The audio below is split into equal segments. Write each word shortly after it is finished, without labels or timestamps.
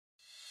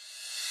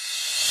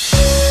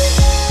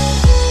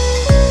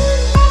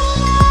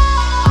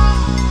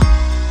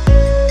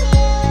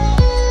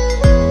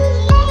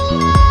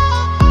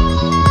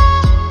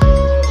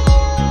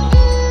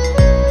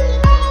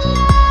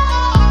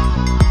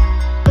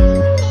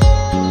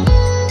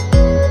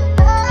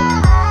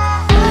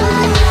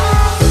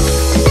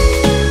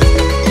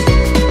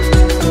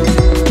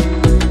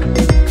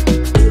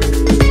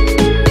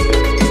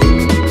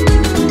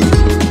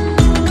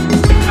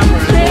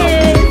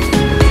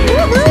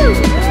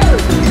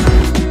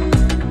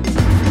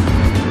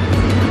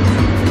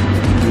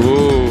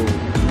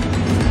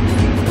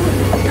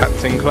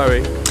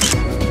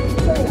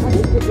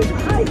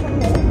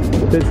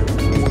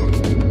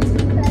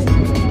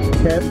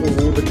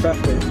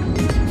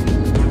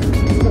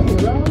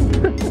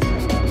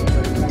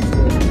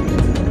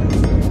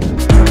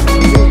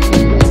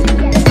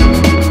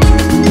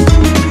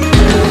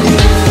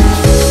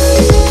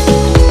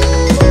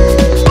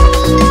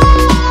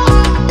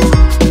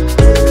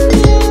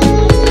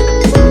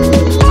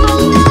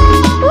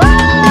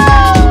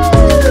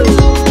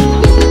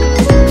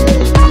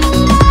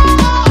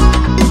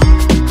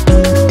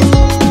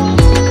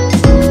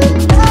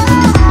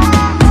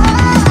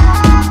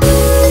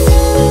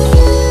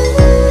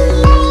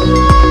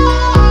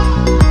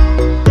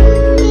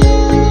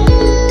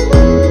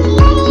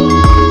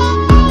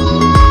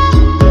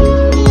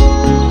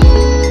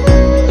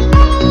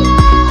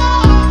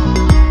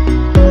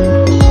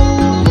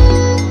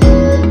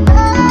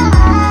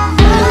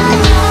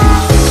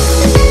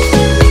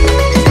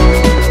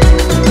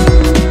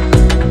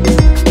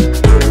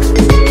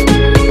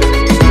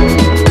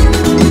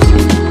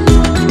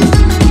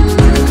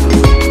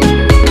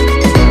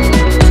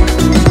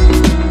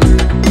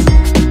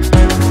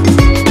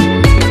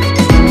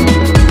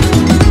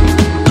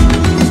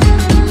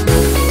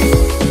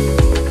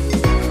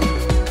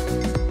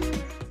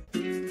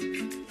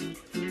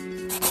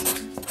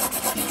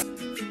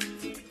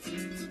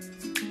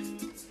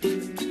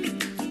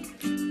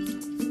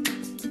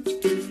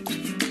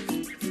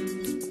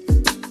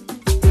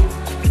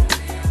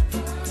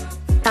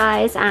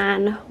guys,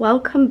 and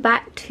welcome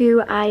back to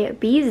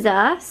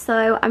Ibiza.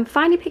 So I'm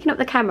finally picking up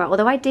the camera,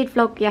 although I did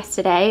vlog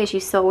yesterday. As you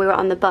saw, we were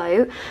on the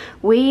boat.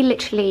 We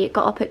literally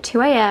got up at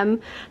 2 AM,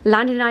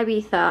 landed in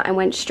Ibiza and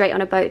went straight on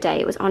a boat day.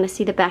 It was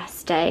honestly the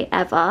best day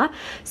ever.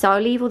 So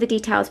I'll leave all the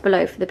details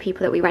below for the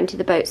people that we rented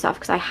the boats off,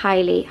 because I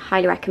highly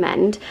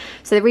recommend.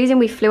 So the reason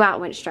we flew out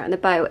and went straight on the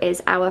boat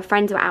is our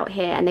friends were out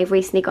here and they've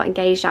recently got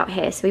engaged out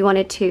here, so we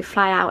wanted to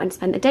fly out and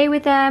spend the day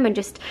with them and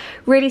just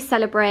really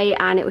celebrate,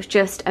 and it was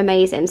just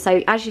amazing.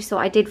 So as you saw,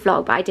 I did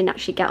vlog, but I didn't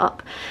actually get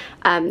up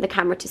the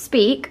camera to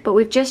speak. But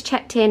we've just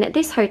checked in at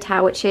this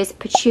hotel, which is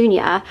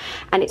Petunia,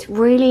 and it's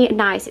really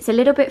nice. It's a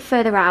little bit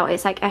further out.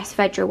 It's like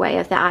Esvedra way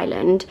of the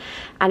island,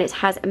 and it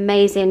has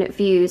amazing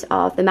views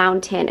of the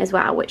mountain as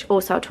well, which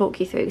also I'll talk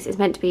you through, because it's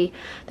meant to be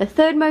the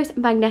third most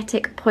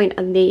magnetic point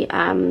on the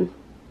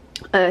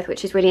Earth,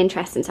 which is really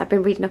interesting. So I've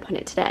been reading up on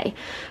it today.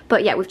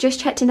 But yeah, we've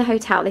just checked in the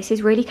hotel. This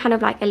is really kind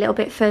of like a little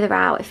bit further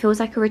out. It feels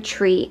like a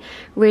retreat,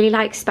 really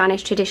like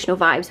Spanish traditional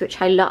vibes,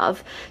 which I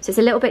love. So it's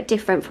a little bit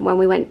different from when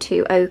we went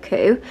to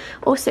Oku.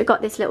 Also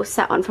got this little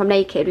set on from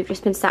Naked. We've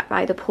just been sat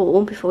by the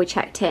pool before we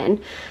checked in.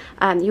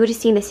 You would have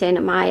seen this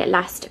in my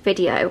last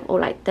video, or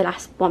like the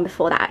last one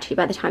before that actually,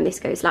 by the time this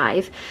goes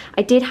live.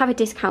 I did have a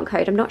discount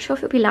code. I'm not sure if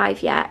it'll be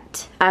live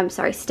yet.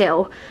 Sorry,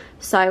 still.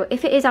 So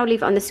if it is, I'll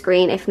leave it on the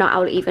screen. If not,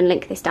 I'll even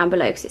link this down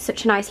below, because it's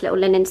such a nice little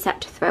linen set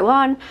to throw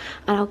on.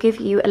 And I'll give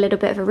you a little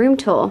bit of a room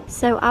tour.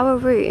 So our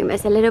room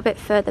is a little bit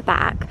further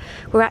back.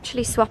 We're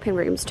actually swapping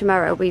rooms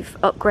tomorrow. We've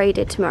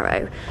upgraded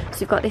tomorrow. So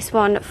we've got this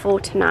one for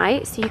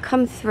tonight. So you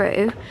come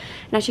through,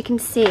 and as you can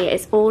see,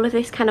 it's all of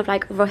this kind of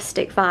like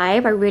rustic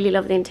vibe. I really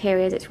love the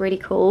interiors. It's really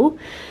cool.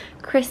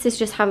 Chris is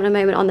just having a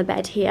moment on the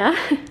bed here.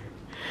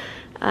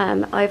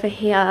 Over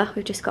here,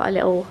 we've just got a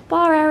little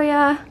bar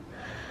area.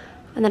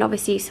 And then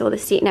obviously you saw the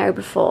seating area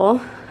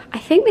before. I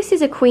think this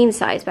is a queen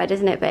size bed,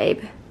 isn't it,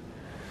 babe?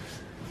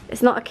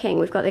 It's not a king.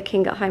 We've got the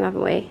king at home,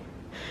 haven't we?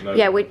 No,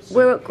 yeah, we're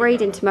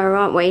upgrading tomorrow,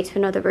 aren't we, to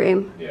another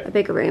room, yeah, a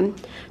bigger room.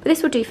 But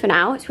this will do for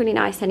now. It's really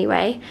nice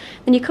anyway.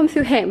 Then you come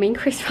through here. Me and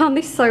Chris found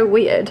this so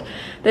weird.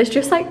 There's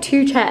just like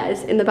 2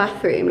 chairs in the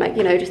bathroom, like,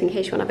 you know, just in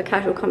case you want to have a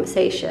casual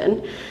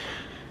conversation.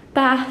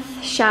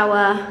 Bath,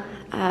 shower,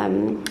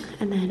 and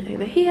then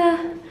over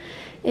here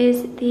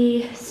is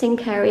the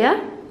sink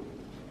area.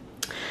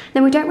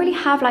 Then we don't really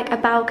have like a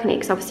balcony,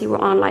 because obviously we're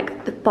on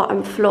like the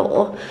bottom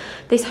floor.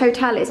 This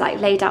hotel is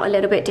like laid out a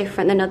little bit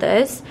different than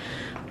others,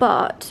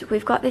 but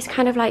we've got this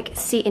kind of like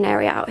seating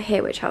area out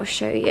here, which I'll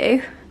show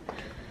you.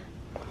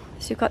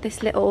 So we've got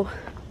this little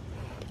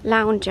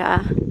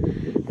lounger,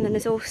 and then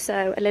there's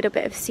also a little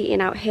bit of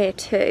seating out here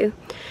too.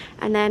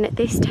 And then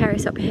this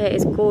terrace up here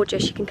is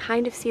gorgeous. You can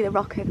kind of see the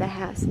rock over there. It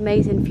has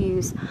amazing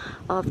views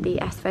of the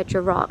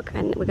Esvedra rock,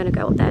 and we're going to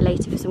go up there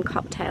later for some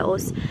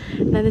cocktails.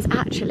 And then there's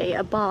actually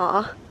a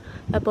bar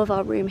above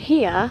our room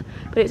here,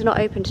 but it's not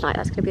open tonight.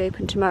 That's going to be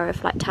open tomorrow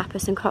for like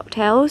tapas and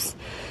cocktails.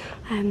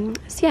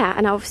 So yeah,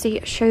 and I obviously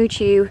showed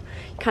you,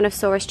 kind of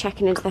saw us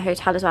checking into the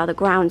hotel as well. The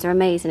grounds are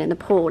amazing in the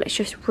pool. It's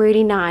just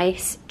really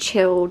nice,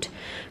 chilled,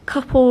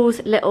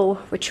 couples little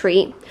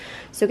retreat.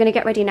 So we're going to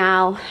get ready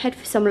now, head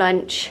for some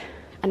lunch,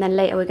 and then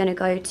later we're going to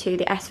go to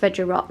the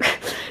Esvedra rock.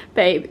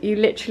 Babe, you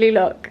literally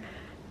look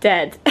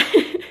dead.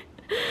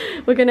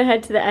 We're going to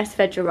head to the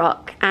Esvedra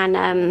rock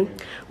and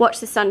watch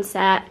the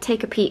sunset,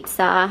 take a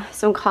pizza,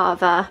 some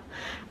kava,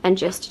 and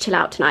just chill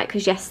out tonight,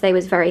 because yesterday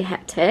was very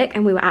hectic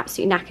and we were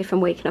absolutely knackered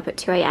from waking up at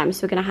 2 AM.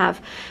 So we're going to have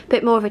a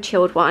bit more of a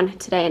chilled one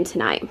today and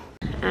tonight.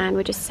 And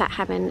we're just sat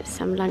having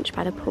some lunch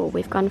by the pool.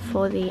 We've gone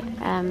for the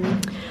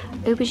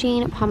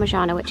aubergine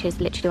parmigiana, which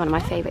is literally one of my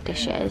favourite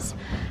dishes,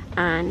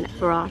 and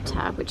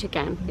burrata, which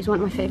again is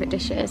one of my favourite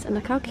dishes. And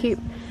look how cute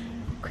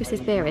Chris's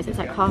beer is. It's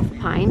like half a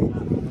pint.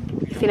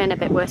 You're feeling a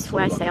bit worse for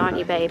Wednesday, aren't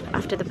you, babe,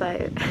 after the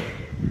boat?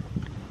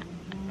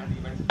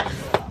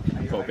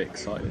 I got a bit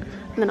excited.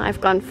 And then I've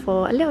gone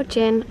for a little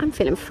gin. I'm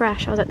feeling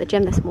fresh. I was at the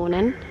gym this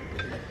morning.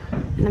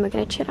 And then we're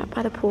going to chill out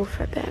by the pool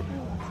for a bit.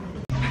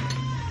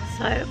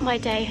 So my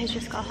day has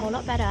just got a whole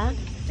lot better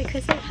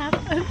because they have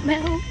oat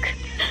milk.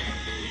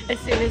 As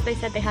soon as they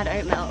said they had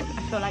oat milk,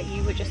 I feel like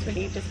you were just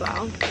relieved as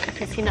well,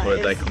 because he knows. Were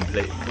they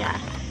complete? Yeah,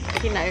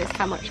 he knows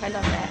how much I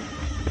love it.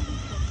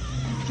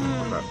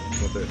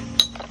 What's it?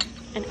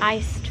 An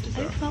iced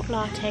oat milk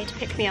latte to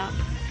pick me up,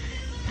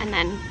 and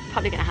then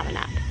probably gonna have a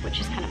nap, which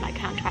is kind of like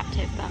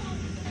counteractive. But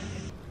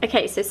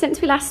okay, so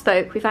since we last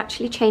spoke, we've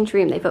actually changed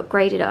room. They've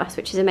upgraded us,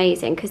 which is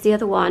amazing, because the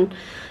other one,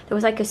 there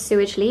was like a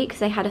sewage leak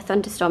because they had a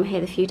thunderstorm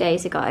here a few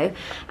days ago,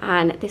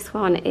 and this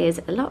one is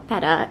a lot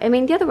better. I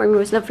mean, the other room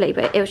was lovely,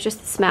 but it was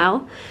just the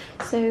smell.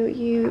 So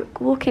you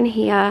walk in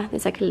here,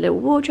 there's like a little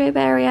wardrobe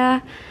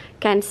area.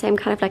 Again, same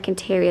kind of like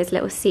interiors,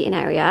 little seating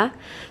area.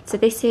 So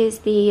this is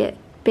the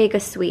bigger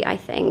suite, I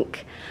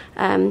think.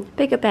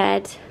 Bigger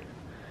bed,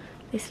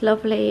 this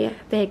lovely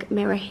big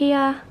mirror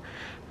here,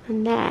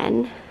 and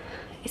then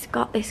it's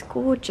got this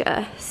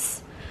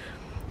gorgeous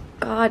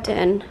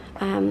garden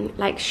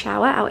like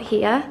shower out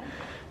here.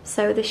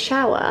 So the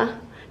shower,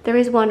 there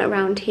is one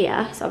around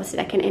here, so obviously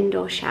like an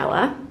indoor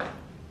shower.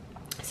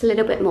 It's a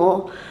little bit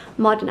more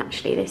modern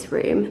actually, this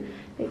room.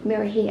 big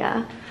mirror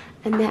here.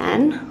 And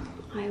then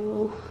I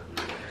will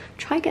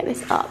try and get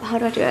this up. How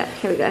do I do it?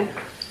 Here we go.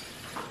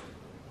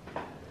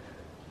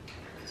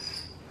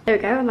 There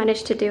we go, I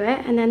managed to do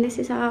it. And then this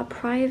is our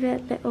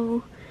private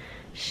little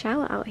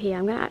shower out here.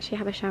 I'm gonna actually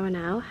have a shower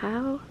now.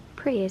 How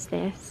pretty is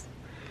this?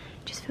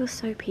 It just feels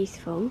so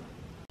peaceful.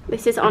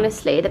 This is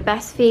honestly the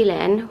best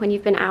feeling when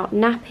you've been out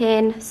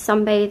napping,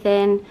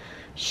 sunbathing,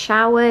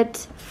 showered,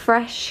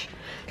 fresh,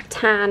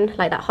 tan,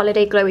 like that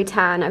holiday glowy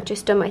tan. I've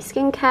just done my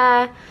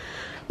skincare,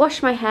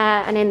 washed my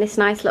hair, and in this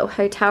nice little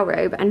hotel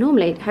robe. And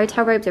normally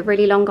hotel robes are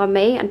really long on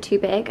me and too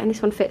big, and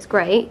this one fits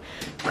great.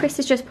 Chris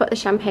has just put the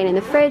champagne in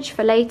the fridge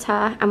for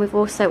later, and we've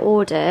also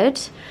ordered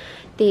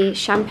the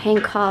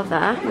champagne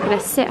carver. We're gonna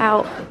sit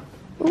out.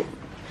 Ooh.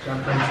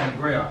 Champagne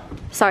sangria.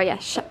 Sorry, yeah,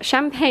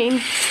 champagne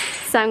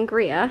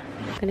sangria.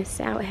 I'm gonna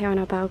sit out here on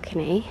our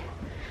balcony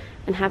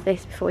and have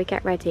this before we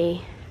get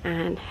ready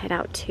and head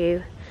out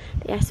to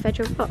the S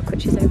Federal Park,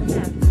 which is over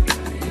there.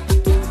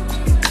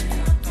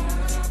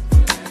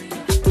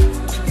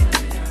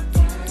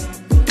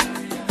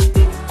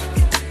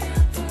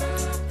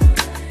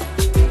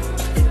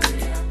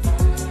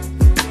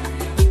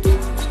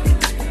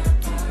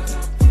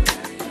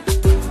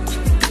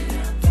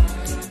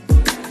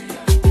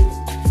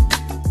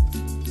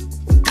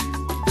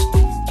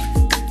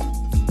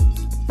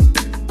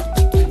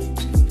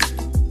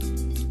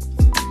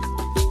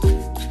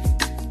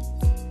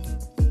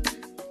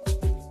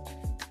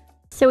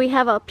 So we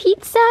have our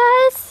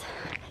pizzas,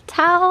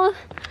 towel,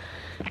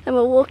 and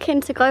we're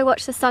walking to go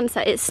watch the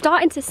sunset. It's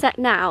starting to set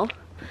now,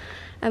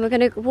 and we're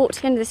going to walk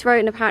to the end of this road,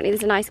 and apparently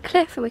there's a nice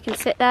cliff and we can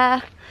sit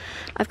there.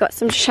 I've got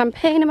some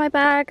champagne in my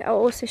bag. I'll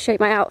also show you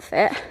my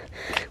outfit.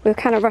 We were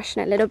kind of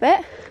rushing it a little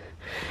bit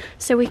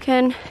so we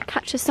can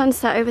catch a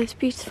sunset over this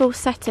beautiful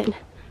setting.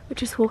 We're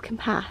just walking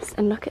past,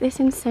 and look at this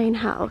insane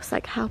house,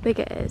 like how big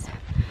it is.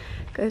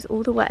 It goes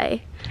all the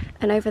way,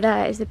 and over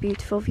there is a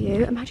beautiful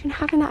view. Imagine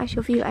having that as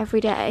your view every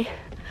day.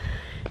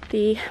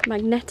 The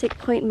Magnetic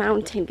Point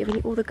Mountain giving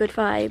you all the good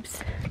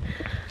vibes.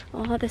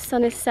 Oh, the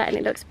sun is setting,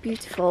 it looks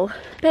beautiful.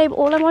 Babe,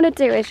 all I want to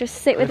do is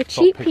just sit with a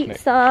cheap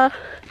pizza,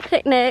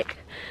 picnic,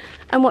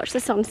 and watch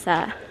the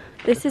sunset.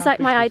 This is like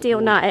my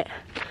ideal night.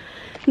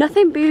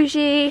 Nothing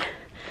bougie,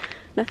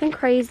 nothing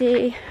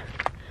crazy,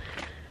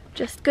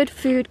 just good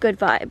food, good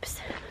vibes.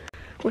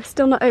 We're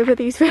still not over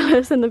these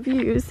villas and the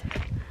views.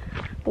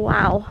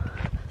 Wow.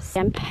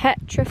 I'm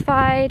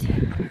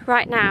petrified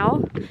right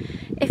now.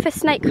 If a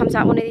snake comes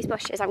out one of these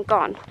bushes, I'm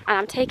gone. And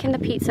I'm taking the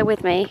pizza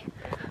with me.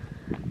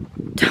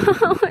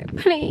 Don't,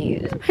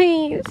 please,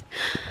 please.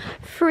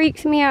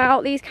 Freaks me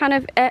out. These kind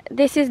of,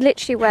 this is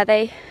literally where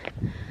they,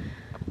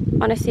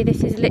 honestly,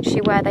 this is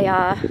literally where they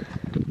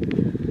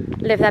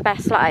live their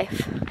best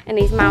life. In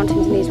these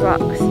mountains and these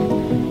rocks.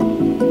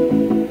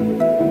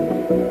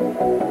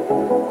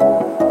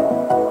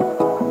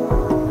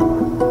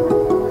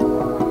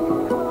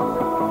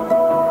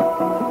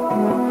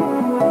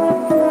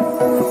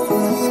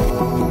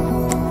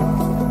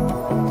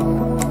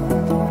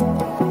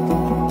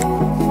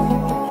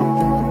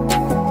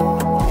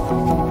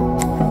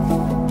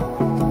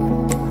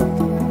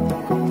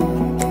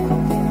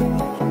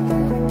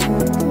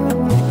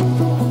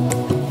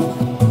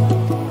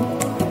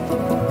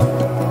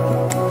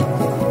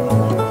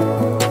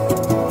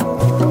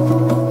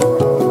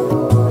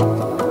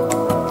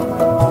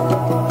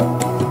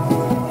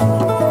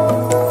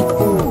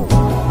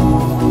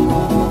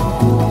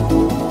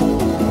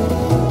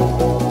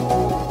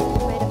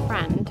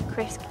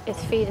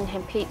 Feeding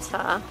him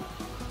pizza.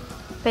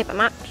 Babe,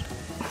 I'm out. Do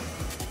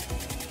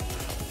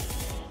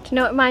you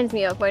know what it reminds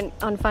me of when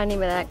on Finding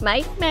Me, like,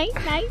 mate.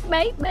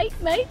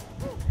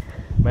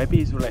 Maybe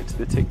he's related to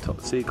the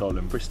TikTok seagull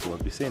in Bristol.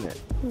 Have you seen it?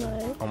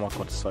 No. Oh my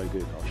god, it's so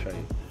good. I'll show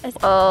you.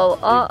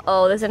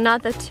 Oh, there's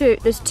another two.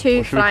 There's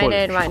two flying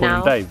in right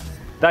now. Dave.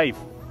 Dave.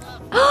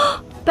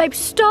 Babe,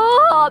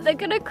 stop! They're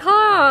gonna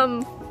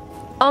come.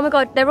 Oh my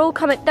god, they're all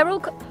coming.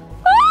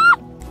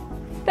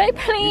 Babe,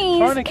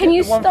 please, can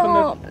you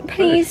stop?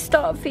 Please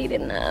stop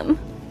feeding them.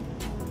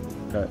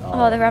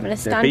 Oh, they're having a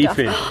standoff.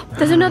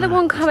 There's another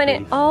one coming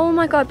in. Oh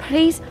my god,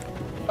 please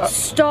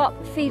stop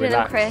feeding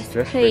them, Chris.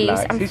 Please,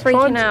 relax. I'm He's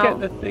freaking trying out.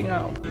 to get the thing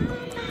out.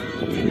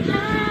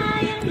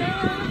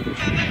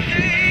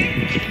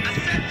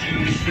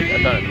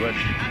 I don't know.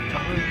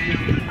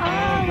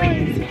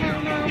 Always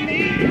count on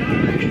me.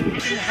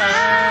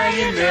 High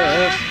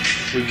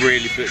enough. We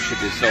really butchered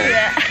this song.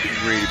 Yeah.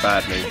 Really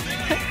badly.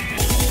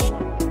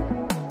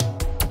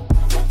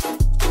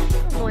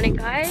 Morning,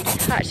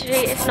 guys.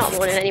 Actually, it's not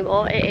morning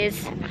anymore. It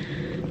is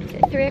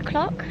it 3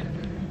 o'clock?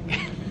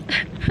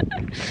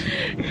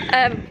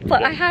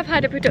 But I have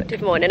had a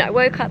productive morning. I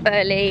woke up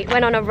early,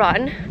 went on a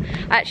run.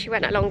 I actually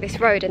went along this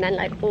road and then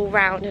like all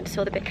round and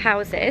saw the big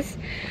houses.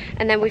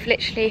 And then we've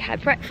literally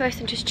had breakfast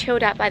and just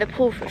chilled out by the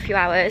pool for a few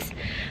hours.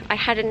 I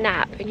had a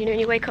nap, and you know when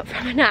you wake up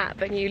from a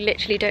nap and you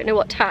literally don't know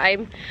what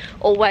time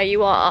or where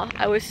you are.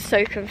 I was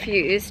so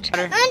confused.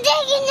 I'm taking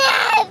a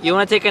nap! You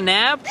want to take a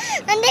nap?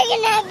 I'm taking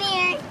a nap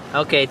here.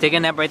 Okay, take a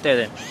nap right there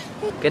then.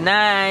 Good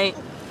night.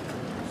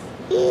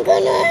 Good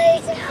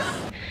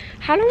night.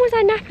 How long was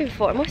I napping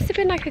for? It must have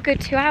been like a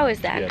good 2 hours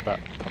then. Yeah, about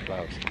a couple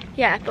hours.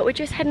 Yeah, but we're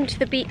just heading to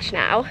the beach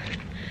now.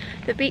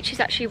 The beach is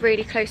actually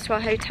really close to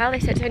our hotel. They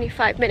said it's only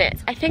 5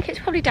 minutes. I think it's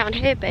probably down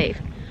here, babe.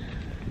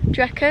 Do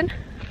you reckon?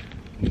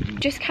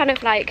 Just kind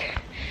of like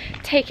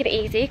taking it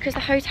easy because the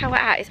hotel we're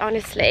at is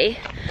honestly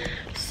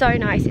so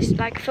nice. It's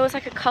like, feels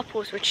like a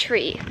couple's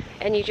retreat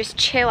and you just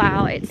chill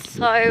out. It's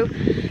so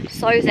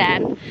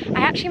zen.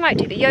 I actually might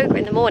do the yoga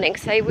in the morning,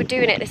 so we're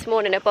doing it this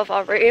morning above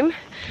our room,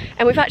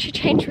 and we've actually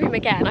changed room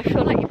again. I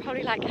feel like you're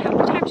probably like, how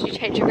many times do you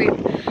change a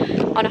room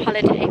on a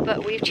holiday?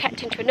 But we've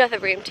checked into another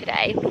room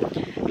today.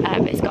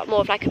 It's got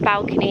more of like a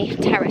balcony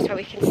terrace where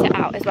we can sit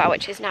out as well,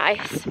 which is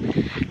nice.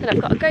 Then I've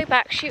got to go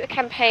back, shoot a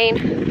campaign,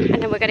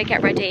 and then we're going to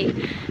get ready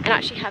and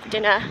actually have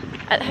dinner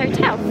at the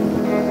hotel.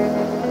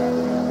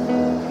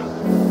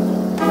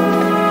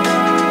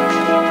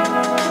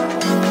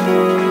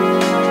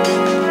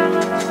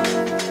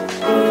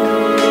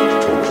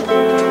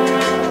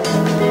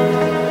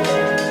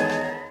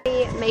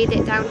 We made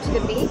it down to the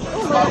beach.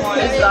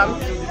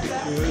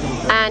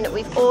 And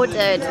we've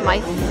ordered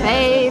my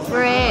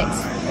favourite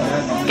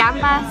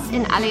gambas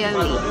in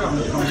alioli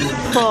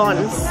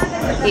prawns.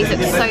 These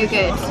look so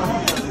good.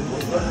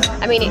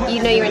 I mean,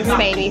 you know you're in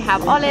Spain, you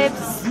have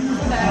olives,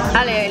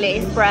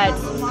 alioli, bread,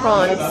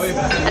 prawns,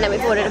 and then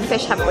we've ordered a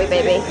fish, haven't we,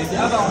 baby?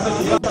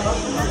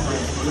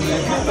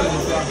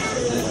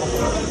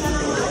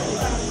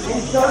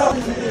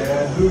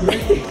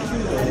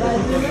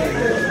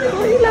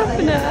 What are you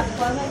laughing at?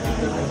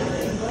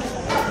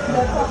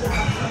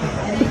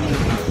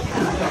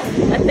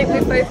 I think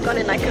we've both gone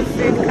in like a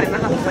food coma,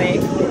 haven't we?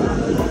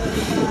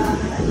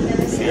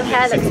 Your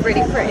hair looks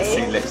really pretty.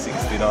 See lip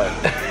 69.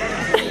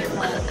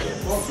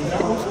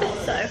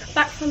 So,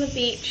 back from the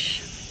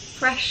beach,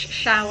 fresh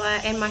shower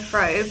in my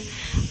robe.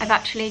 I've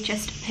actually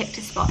just picked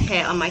a spot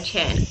here on my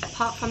chin.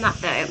 Apart from that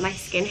though, my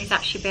skin has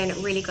actually been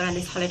really good on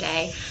this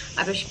holiday.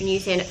 I've just been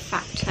using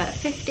Factor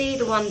 50,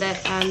 the one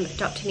that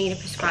Dr. Nina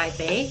prescribed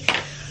me.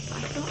 But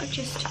I thought I'd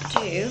just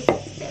do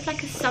a bit of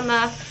like a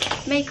summer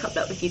makeup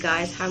look with you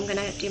guys, how I'm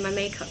gonna do my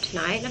makeup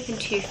tonight. Nothing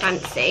too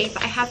fancy,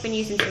 but I have been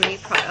using some new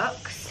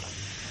products.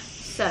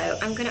 So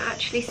I'm gonna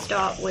actually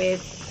start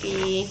with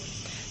the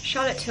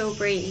Charlotte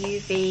Tilbury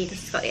UV.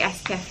 This has got the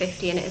SPF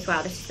 50 in it as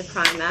well. This is the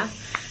primer,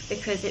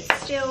 because it's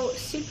still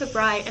super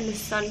bright and the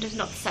sun does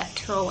not set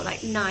till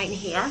like 9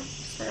 here.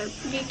 So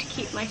I need to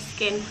keep my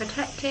skin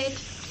protected.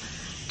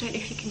 Don't know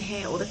if you can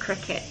hear all the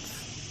crickets.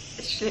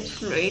 It's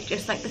literally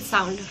just like the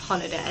sound of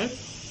holiday.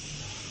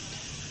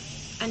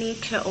 I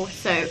need to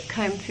also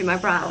comb through my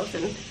brows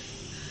and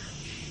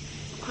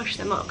push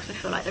them up because I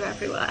feel like they're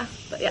everywhere.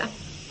 But yeah,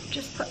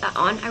 just put that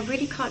on. I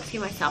really can't see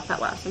myself that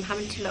well, so I'm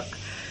having to look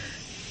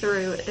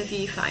through the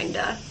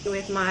viewfinder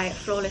with my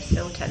Flawless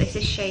filter. This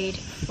is shade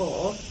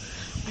 4.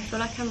 I feel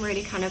like I'm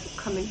really kind of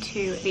coming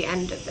to the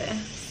end of this.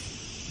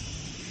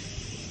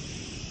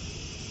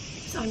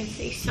 It's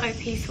honestly so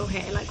peaceful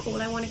here. Like,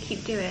 all I want to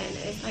keep doing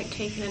is like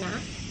taking a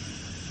nap.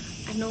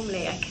 And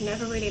normally I can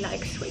never really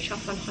like switch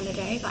off on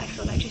holiday, but I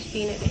feel like just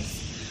being at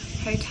this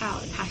hotel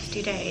the past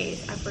 2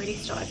 days, I've really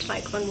started to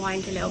like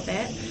unwind a little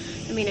bit.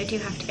 I mean, I do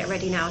have to get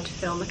ready now to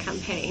film a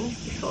campaign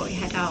before we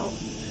head out,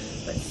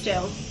 but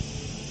still,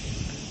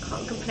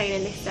 can't complain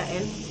in this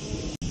setting.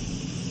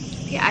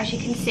 But yeah, as you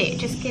can see, it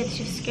just gives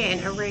your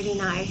skin a really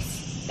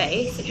nice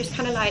base. It just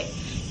kind of like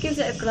gives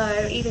it a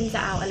glow, evens it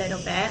out a little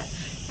bit,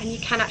 and you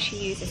can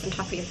actually use this on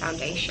top of your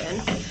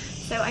foundation.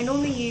 So I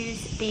normally use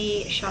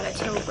the Charlotte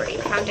Tilbury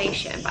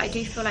foundation, but I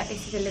do feel like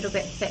this is a little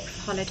bit thick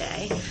for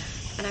holiday.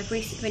 And I've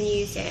recently been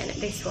using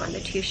this one,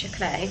 the Touche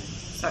Clay.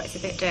 Sorry, it's a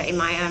bit dirty.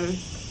 My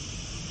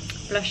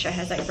blusher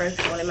has like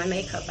broken all in my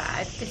makeup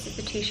bag. This is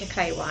the Touche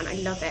Clay one. I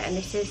love it, and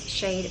this is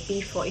shade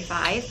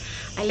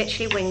B45. I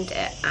literally winged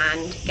it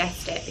and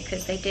guessed it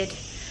because they did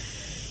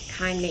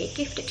kindly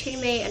gift it to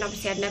me, and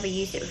obviously I'd never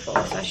used it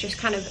before, so I was just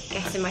kind of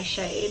guessing my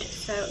shade.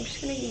 So I'm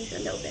just going to use a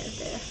little bit of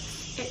this.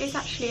 It is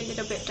actually a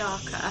little bit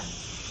darker,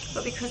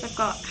 but because I've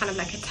got kind of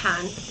like a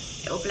tan,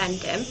 it will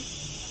blend in.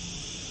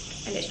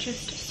 And it's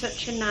just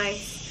such a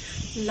nice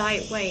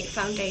lightweight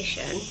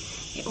foundation.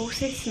 It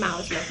also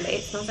smells lovely.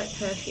 It smells like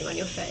perfume on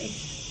your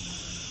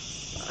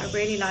face. But I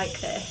really like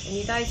this, and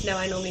you guys know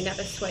I normally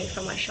never sway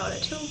from my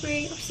Charlotte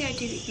Tilbury. Obviously I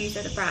do use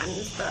other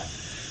brands, but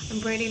I'm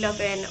really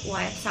loving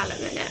YSL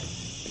in it,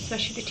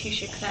 especially the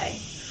Touche Clay,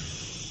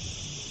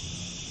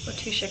 or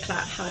Touche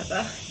Clat,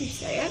 however you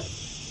say it.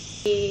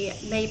 The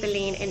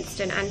Maybelline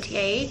Instant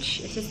Anti-Age.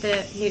 This is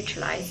the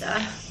neutralizer.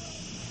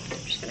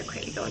 I'm just going to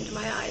quickly go under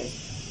my eyes.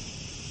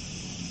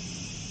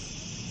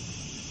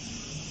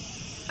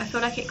 I feel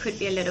like it could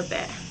be a little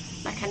bit,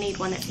 like I need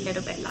one that's a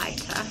little bit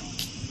lighter.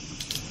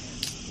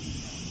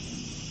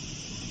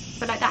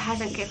 But like that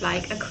hasn't give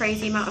like a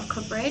crazy amount of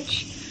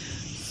coverage.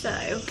 So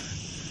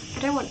I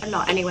don't want a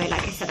lot anyway.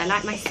 Like I said, I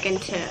like my skin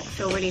to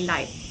feel really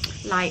light,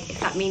 if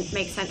that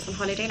makes sense on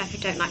holiday. Like I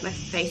don't like my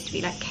face to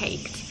be like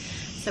caked.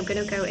 So I'm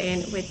going to go in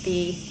with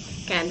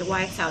again, the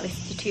YSL. This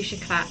is the Touche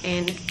Clat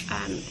in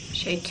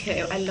shade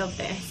 2. I love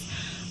this.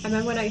 I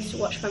remember when I used to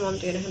watch my mom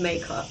doing her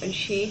makeup, and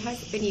she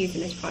has been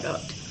using this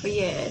product for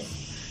years,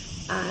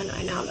 and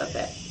I now love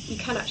it. You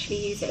can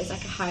actually use it as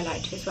like a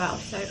highlighter as well,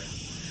 so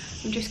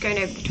I'm just going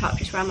over the top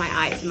just around my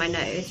eyes and my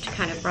nose to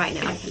kind of brighten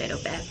it up a little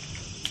bit.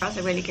 Eyebrows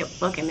are really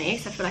bugging me,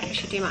 so I feel like I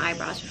should do my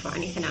eyebrows before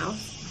anything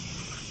else.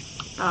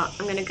 But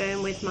I'm going to go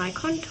in with my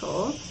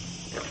contour,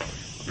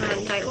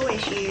 and I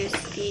always use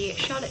the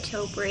Charlotte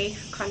Tilbury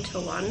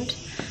contour wand.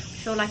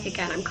 I feel like,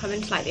 again, I'm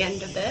coming to like the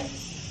end of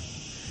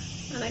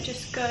this, and I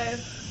just go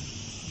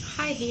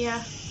high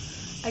here.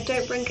 I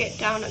don't bring it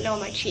down low on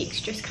my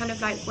cheeks, just kind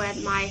of like where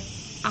my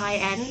eye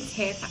ends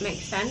here, if that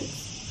makes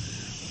sense.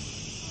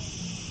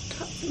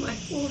 Tops of my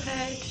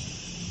forehead,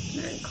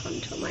 and then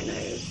contour my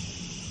nose.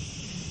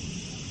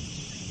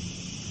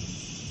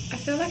 I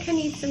feel like I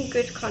need some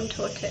good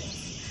contour tips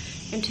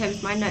in terms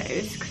of my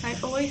nose, because I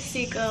always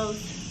see girls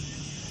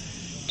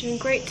doing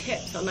great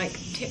tips on like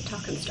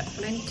TikTok and stuff,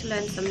 and I need to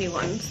learn some new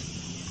ones.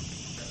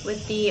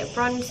 With the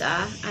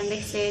bronzer, and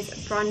this is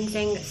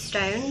Bronzing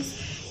Stones.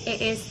 It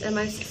is the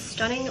most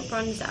stunning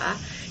bronzer.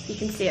 You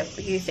can see I've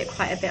used it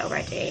quite a bit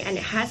already, and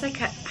it has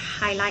like a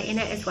highlight in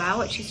it as well,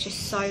 which is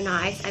just so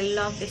nice. I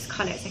love this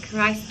colour. It's like a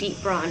nice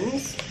deep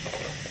bronze.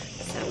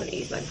 So I'm going to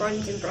use my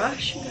bronzing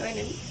brush and go in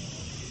and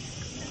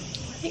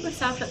make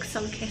myself look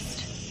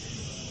sun-kissed.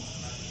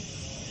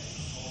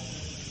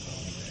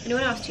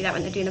 Anyone else do that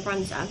when they're doing the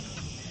bronzer?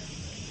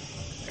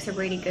 It's a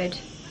really good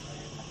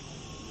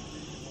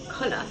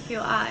colour for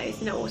your eyes,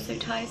 and it also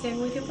ties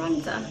in with your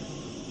bronzer.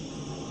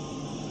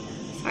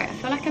 Sorry, I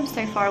feel like I'm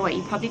so far away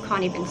you probably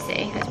can't even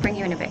see. Let's bring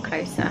you in a bit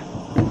closer.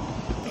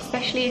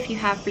 Especially if you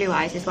have blue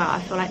eyes as well,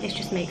 I feel like this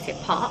just makes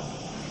it pop.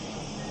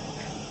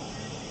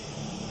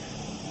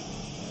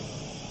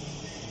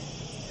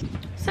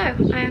 So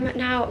I am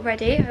now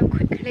ready. I'll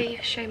quickly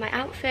show you my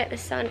outfit. The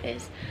sun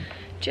is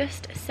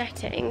just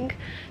setting,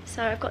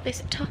 so I've got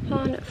this top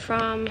on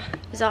from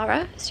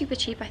Zara, super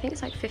cheap. I think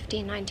it's like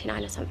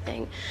 $15.99 or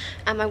something,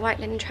 and my white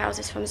linen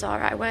trousers from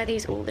Zara. I wear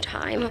these all the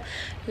time,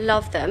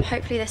 love them.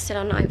 Hopefully they're still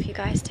online for you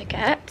guys to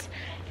get.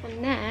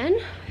 And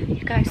then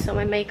you guys saw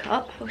my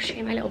makeup. I'll show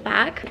you my little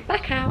bag.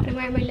 Back out, and I'm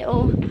wearing my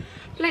little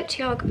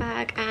Balenciaga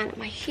bag, and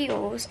my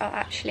heels are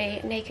actually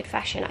Naked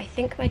Fashion. I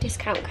think my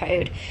discount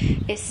code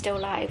is still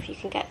live. You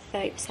can get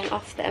 30%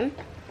 off them.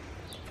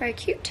 Very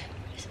cute.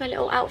 This is my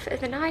little outfit of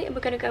the night, and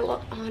we're going to go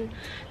up on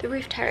the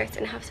roof terrace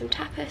and have some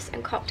tapas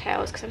and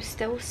cocktails, because I'm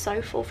still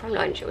so full from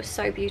lunch. It was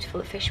so beautiful,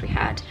 the fish we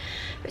had.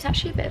 But it's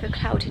actually a bit of a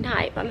cloudy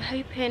night, but I'm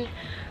hoping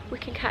we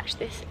can catch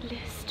this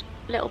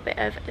little bit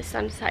of the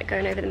sunset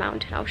going over the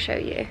mountain. I'll show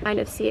you. Kind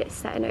of see it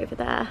setting over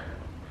there.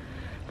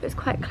 But it's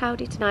quite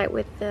cloudy tonight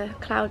with the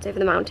clouds over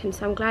the mountain,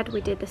 so I'm glad we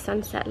did the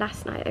sunset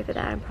last night over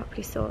there and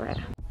properly saw it.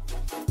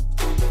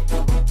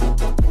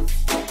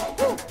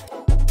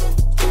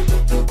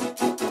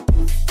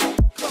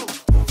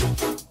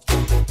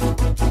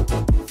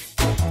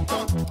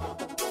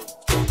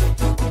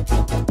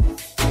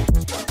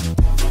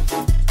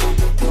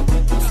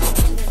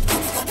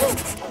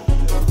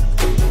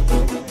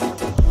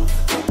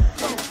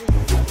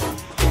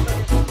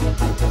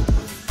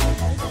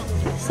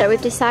 So we've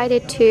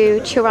decided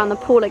to chill around the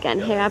pool again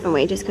here, haven't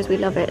we? Just because we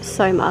love it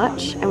so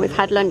much. And we've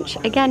had lunch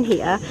again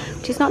here,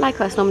 which is not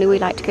like us. Normally we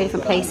like to go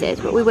different places,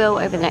 but we will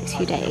over the next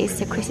few days.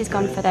 So Chris has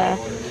gone for the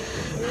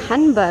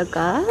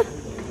hamburger.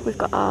 We've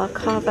got our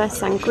cava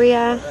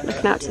sangria,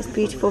 looking out to this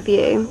beautiful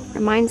view.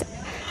 And mine's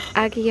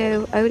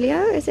aglio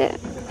olio, is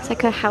it? It's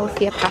like a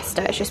healthier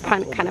pasta. It's just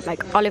kind of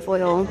like olive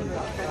oil,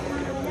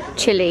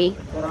 chili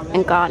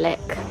and garlic,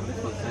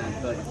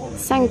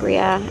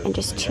 sangria, and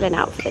just chilling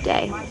out for the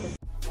day.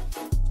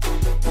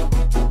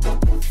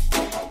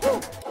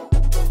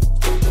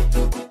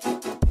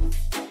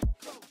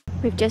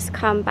 We've just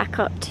come back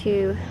up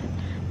to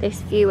this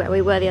view where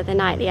we were the other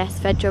night, the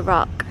Esvedra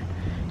Rock,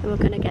 and we're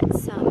going to get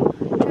some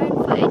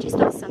drone footage. It's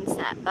not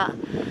sunset, but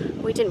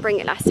we didn't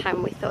bring it last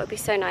time. We thought it'd be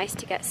so nice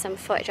to get some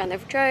footage on the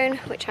drone,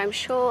 which I'm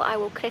sure I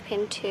will clip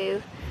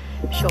into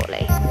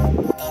shortly.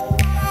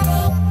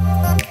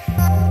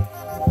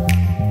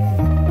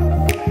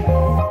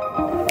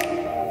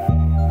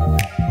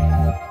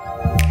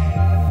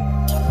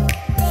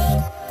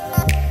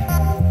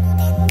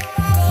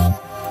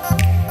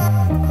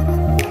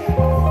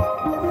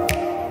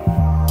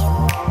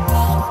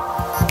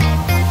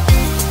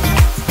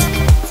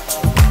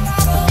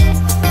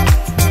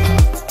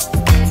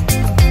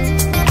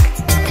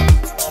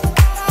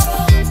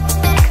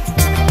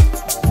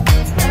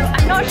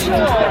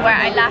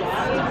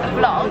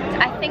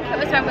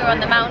 On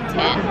the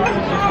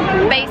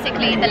mountain.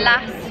 Basically the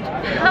last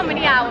how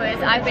many hours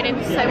I've been in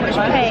so much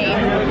pain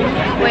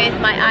with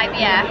my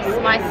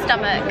IBS. My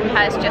stomach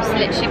has just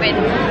literally been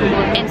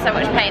in so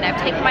much pain.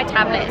 I've taken my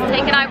tablets,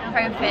 taken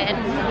ibuprofen,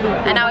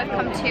 and now I've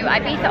come to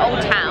Ibiza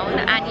Old Town,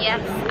 and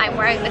yes, I'm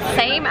wearing the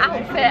same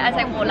outfit as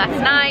I wore last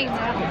night,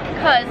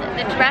 because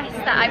the dress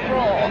that I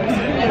brought,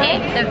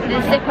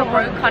 the zipper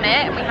broke on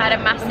it, and we had a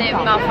massive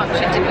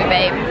malfunction, didn't we,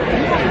 babe?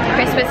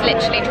 Chris was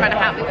literally trying to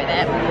help me with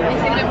it.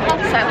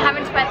 So I'm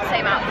having to wear the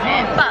same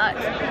outfit, but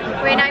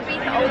We're in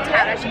Ibiza Old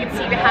Town, as you can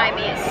see behind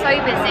me. It's so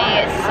busy,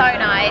 it's so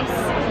nice.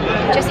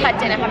 Just had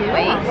dinner, haven't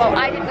we? Well,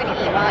 I didn't really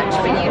eat much,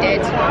 but you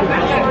did.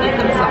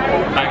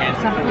 Banging.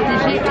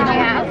 Did you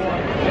have?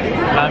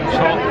 Lamb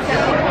chops.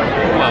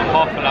 Well,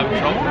 half a lamb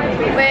chop.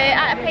 We're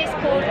at a place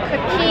called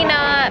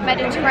Coquina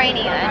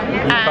Mediterranean.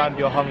 You found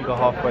your hunger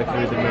halfway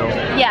through the meal.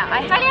 Yeah,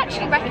 I highly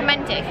actually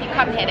recommend it if you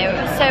come here.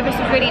 The service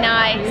was really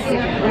nice.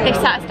 They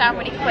sat us down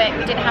really quick.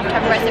 We didn't have to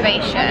have a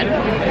reservation.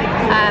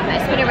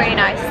 It's been a really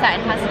nice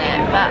setting, hasn't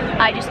it? But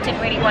I just didn't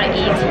really want to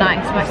eat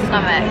tonight because my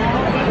stomach.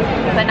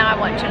 But now I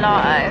want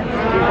gelato.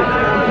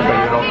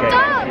 Good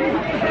dog!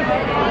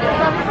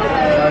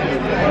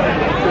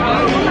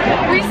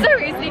 We so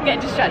easily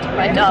get distracted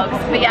by dogs.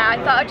 But yeah, I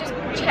thought I'd just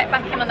check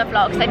back in on the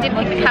vlog because I didn't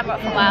pick the camera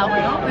up for a while.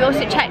 We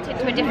also checked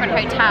into a different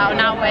hotel.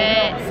 Now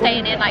we're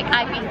staying in like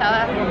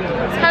Ibiza.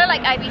 It's kind of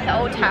like Ibiza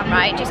Old Town,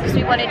 right? Just because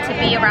we wanted to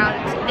be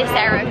around this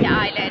area of the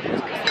island.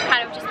 We've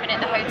kind of just been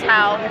at the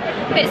hotel,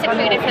 a bit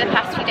secluded for the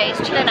past few days,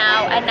 chilling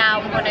out, and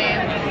now we want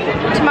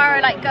to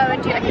tomorrow like go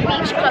and do like a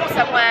beach club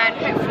somewhere and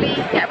hopefully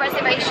get a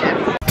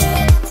reservation.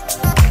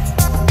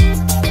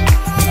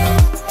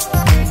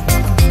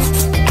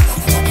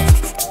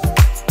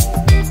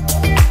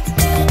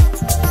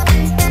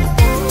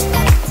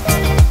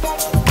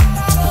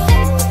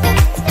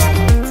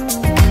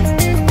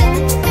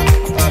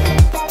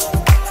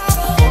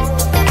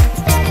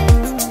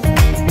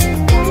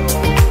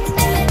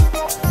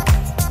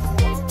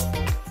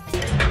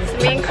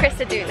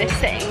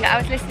 I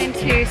was listening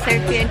to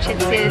Sophie and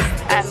Chitz's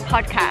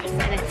podcast,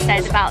 and it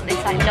says about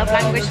this like love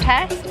language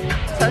test.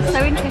 So I was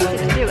so interested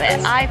to do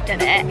it. I've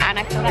done it, and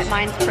I feel like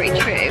mine's pretty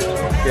true.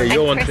 Yeah,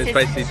 your one is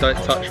basically don't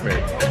touch me.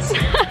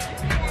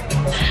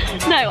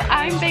 No,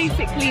 I'm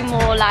basically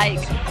more like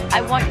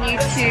I want you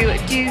to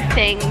do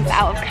things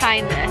out of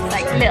kindness,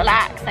 like little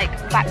acts, like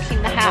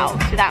vacuum the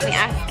house without me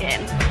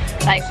asking.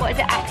 Like, what is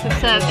it, acts of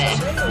service?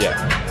 Yeah.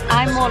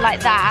 I'm more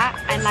like that,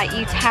 and like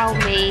you tell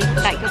me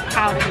like you're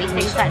proud of me,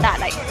 things like that,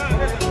 like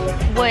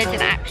words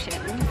and actions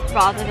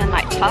rather than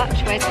like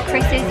touch. Whereas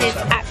Chris's is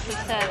acts of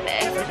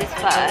service is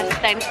first,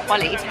 then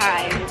quality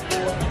time,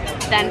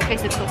 then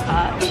physical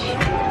touch,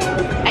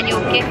 and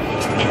your gift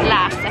is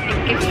last. I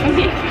think gifts for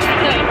me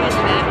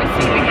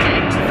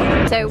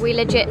is so we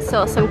legit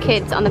saw some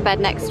kids on the bed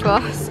next to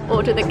us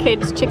order the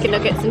kids chicken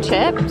nuggets and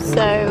chips,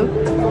 so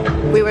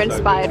we were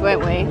inspired,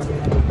 weren't we?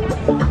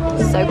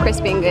 So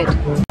crispy and good.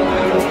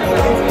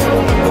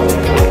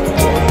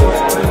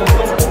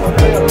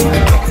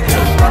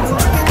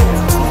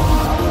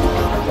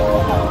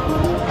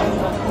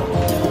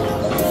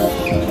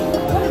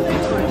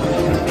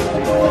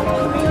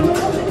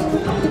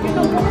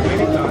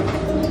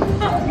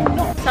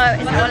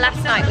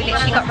 Last night we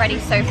literally got ready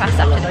so fast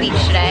after the beach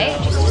today,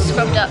 just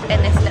scrubbed up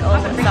in this little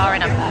zara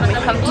number.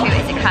 We've come to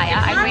Izakaya.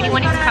 I really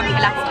wanted to come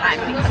here last time,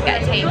 we couldn't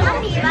get a table,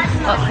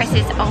 but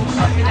Chris's uncle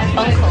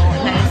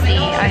knows the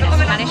owner, so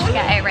we managed to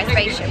get a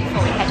reservation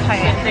before we head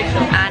home,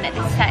 and this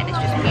setting is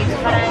just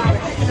beautiful.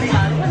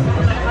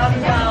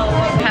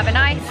 We have a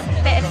nice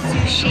bit of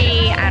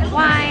sushi and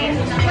wine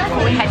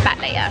before we head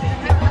back later.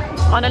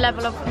 On a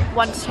level of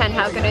 1 to 10,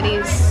 how good are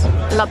these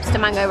lobster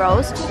mango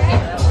rolls?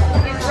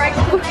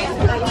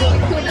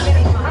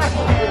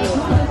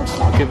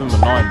 I'll give them a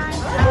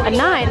 9. A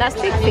 9? That's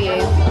big for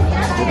you.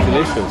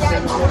 Delicious.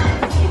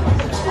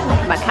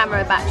 My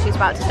camera battery's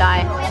about to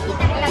die.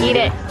 Eat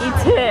it.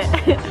 Eat it.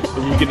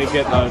 Are you gonna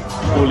get those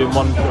all in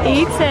one?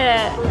 Eat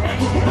it.